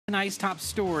Tonight's top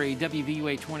story,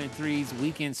 WVUA 23's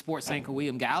weekend sports anchor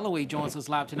William Galloway joins us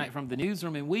live tonight from the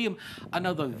newsroom. And William,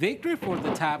 another victory for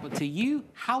the Tide, but to you,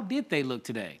 how did they look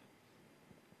today?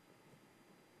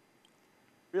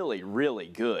 Really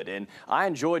good, and I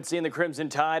enjoyed seeing the Crimson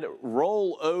Tide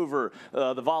roll over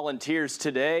the Volunteers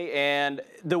today, and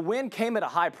the win came at a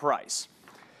high price.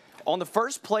 On the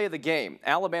first play of the game,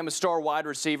 Alabama star wide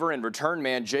receiver and return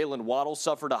man Jalen Waddle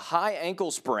suffered a high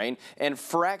ankle sprain and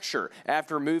fracture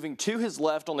after moving to his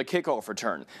left on the kickoff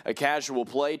return. A casual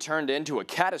play turned into a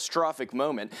catastrophic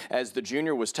moment as the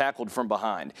junior was tackled from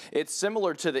behind. It's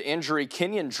similar to the injury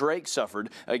Kenyon Drake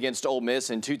suffered against Ole Miss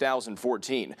in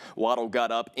 2014. Waddle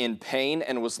got up in pain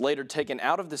and was later taken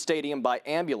out of the stadium by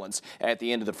ambulance at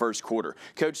the end of the first quarter.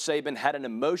 Coach Saban had an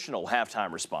emotional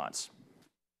halftime response.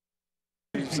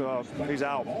 He's out. He's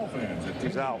out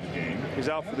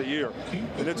for the year.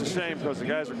 And it's a shame because the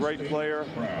guy's a great player.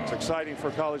 It's exciting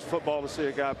for college football to see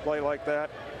a guy play like that.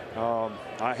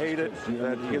 I hate it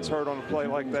that he gets hurt on a play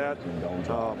like that. You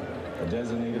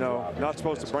know, not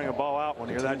supposed to bring a ball out when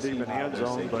you're that deep in the end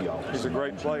zone, but he's a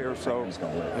great player, so, you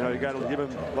know, you got to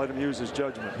let him use his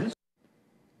judgment.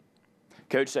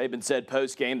 Coach Saban said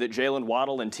post-game that Jalen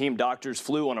Waddle and team doctors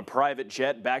flew on a private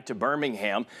jet back to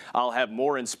Birmingham. I'll have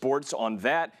more in sports on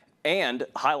that and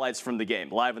highlights from the game.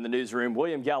 Live in the newsroom,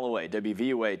 William Galloway,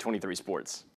 WVUA 23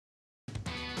 Sports.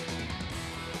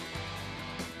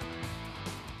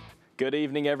 Good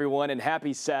evening, everyone, and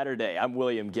happy Saturday. I'm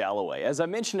William Galloway. As I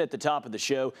mentioned at the top of the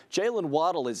show, Jalen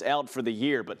Waddle is out for the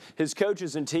year, but his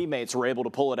coaches and teammates were able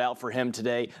to pull it out for him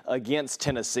today against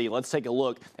Tennessee. Let's take a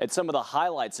look at some of the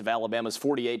highlights of Alabama's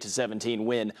 48-17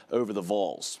 win over the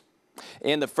Vols.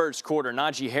 In the first quarter,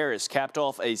 Najee Harris capped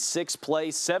off a 6-play,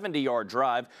 70-yard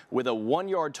drive with a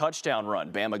 1-yard touchdown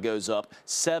run. Bama goes up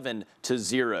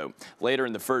 7-0. Later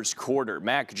in the first quarter,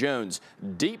 Mac Jones,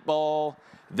 deep ball.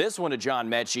 This one to John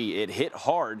Mechie. It hit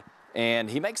hard, and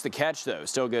he makes the catch, though.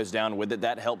 Still goes down with it.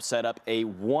 That helps set up a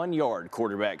 1-yard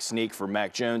quarterback sneak for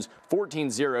Mac Jones.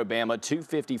 14-0 Bama,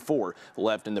 2:54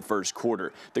 left in the first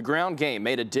quarter. The ground game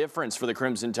made a difference for the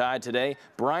Crimson Tide today.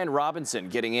 Brian Robinson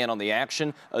getting in on the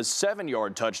action. A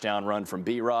 7-yard touchdown run from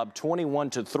B-Rob,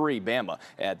 21-3 Bama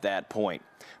at that point.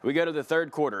 We go to the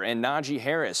third quarter, and Najee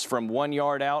Harris from 1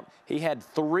 yard out. He had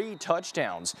 3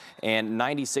 touchdowns and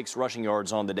 96 rushing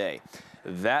yards on the day.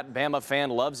 That Bama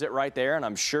fan loves it right there, and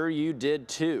I'm sure you did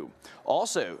too.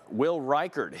 Also, Will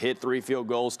Reichard hit 3 field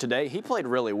goals today. He played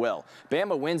really well.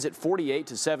 Bama wins at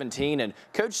 48-17, and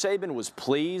Coach Saban was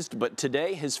pleased, but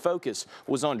today his focus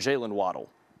was on Jalen Waddle.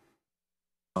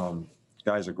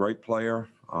 Guy's a great player.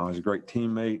 He's a great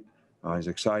teammate. He's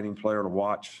an exciting player to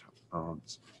watch.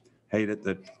 Hate it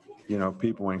that, you know,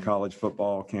 people in college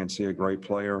football can't see a great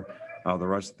player the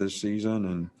rest of this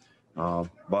season, and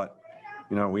but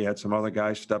you know, we had some other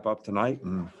guys step up tonight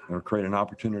and create an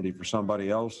opportunity for somebody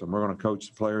else. And we're going to coach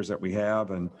the players that we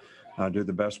have and do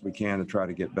the best we can to try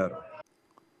to get better.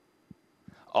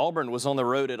 Auburn was on the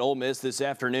road at Ole Miss this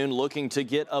afternoon looking to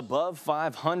get above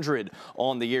 500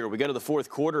 on the year. We go to the fourth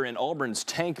quarter, and Auburn's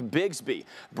Tank Bigsby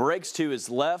breaks to his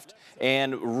left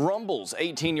and rumbles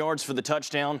 18 yards for the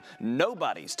touchdown.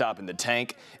 Nobody stopping the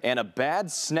Tank, and a bad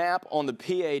snap on the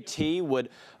PAT would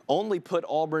only put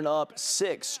Auburn up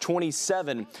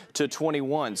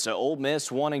 27-21. So Ole Miss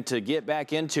wanting to get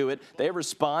back into it. They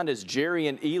respond as Jerry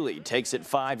and Ely takes it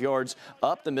 5 yards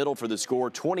up the middle for the score,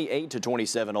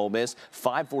 28-27 Ole Miss.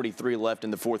 5:43 left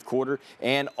in the fourth quarter.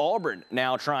 And Auburn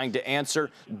now trying to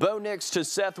answer. Bo Nix to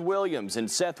Seth Williams, and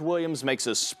Seth Williams makes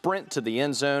a sprint to the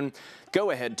end zone.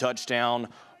 Go-ahead touchdown.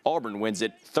 Auburn wins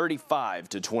it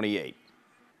 35-28.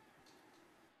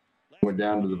 Went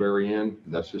down to the very end.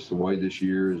 That's just the way this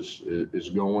year is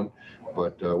going.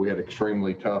 But we had an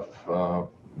extremely tough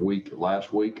week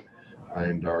last week,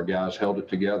 and our guys held it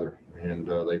together, and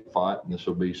they fought, and this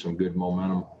will be some good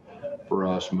momentum for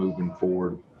us moving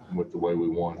forward with the way we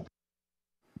won.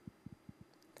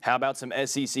 How about some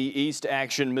SEC East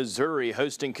action? Missouri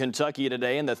hosting Kentucky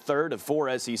today in the third of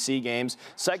 4 SEC games.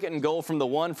 Second and goal from the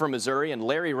 1 for Missouri, and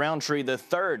Larry Roundtree, the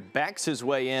third, backs his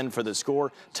way in for the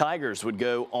score. Tigers would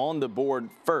go on the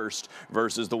board first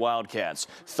versus the Wildcats.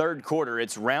 Third quarter,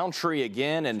 it's Roundtree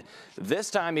again, and this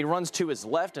time he runs to his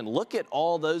left, and look at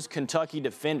all those Kentucky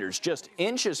defenders just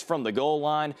inches from the goal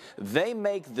line. They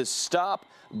make the stop,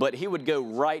 but he would go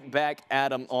right back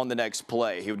at him on the next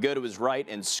play. He would go to his right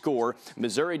and score.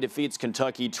 Missouri defeats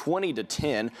Kentucky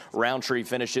 20-10. Roundtree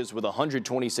finishes with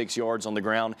 126 yards on the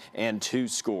ground and 2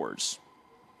 scores.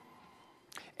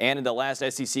 And in the last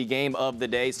SEC game of the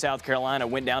day, South Carolina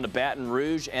went down to Baton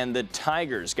Rouge, and the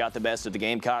Tigers got the best of the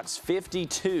Gamecocks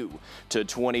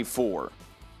 52-24.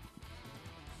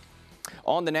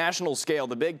 On the national scale,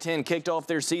 the Big Ten kicked off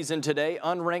their season today.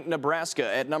 Unranked Nebraska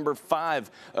at number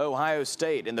 5, Ohio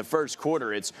State. In the first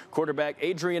quarter, it's quarterback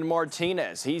Adrian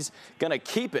Martinez. He's going to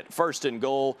keep it first and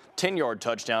goal. 10-yard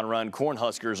touchdown run.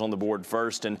 Cornhuskers on the board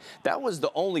first. And that was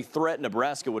the only threat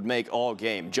Nebraska would make all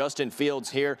game. Justin Fields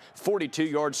here,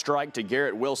 42-yard strike to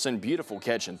Garrett Wilson. Beautiful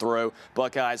catch and throw.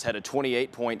 Buckeyes had a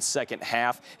 28-point second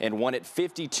half and won it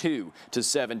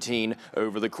 52-17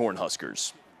 over the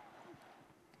Cornhuskers.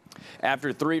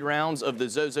 After 3 rounds of the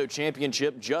Zozo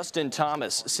Championship, Justin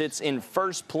Thomas sits in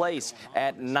first place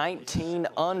at 19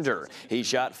 under. He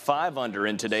shot 5 under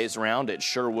in today's round at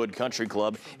Sherwood Country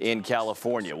Club in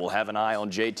California. We'll have an eye on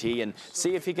JT and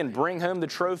see if he can bring home the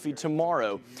trophy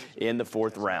tomorrow in the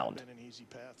 4th round.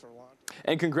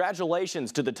 And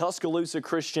congratulations to the Tuscaloosa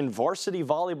Christian varsity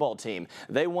volleyball team.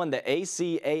 They won the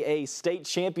ACAA state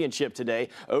championship today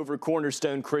over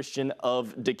Cornerstone Christian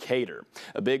of Decatur.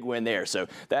 A big win there. So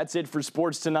that's it for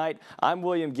sports tonight. I'm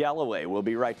William Galloway. We'll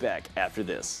be right back after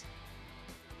this.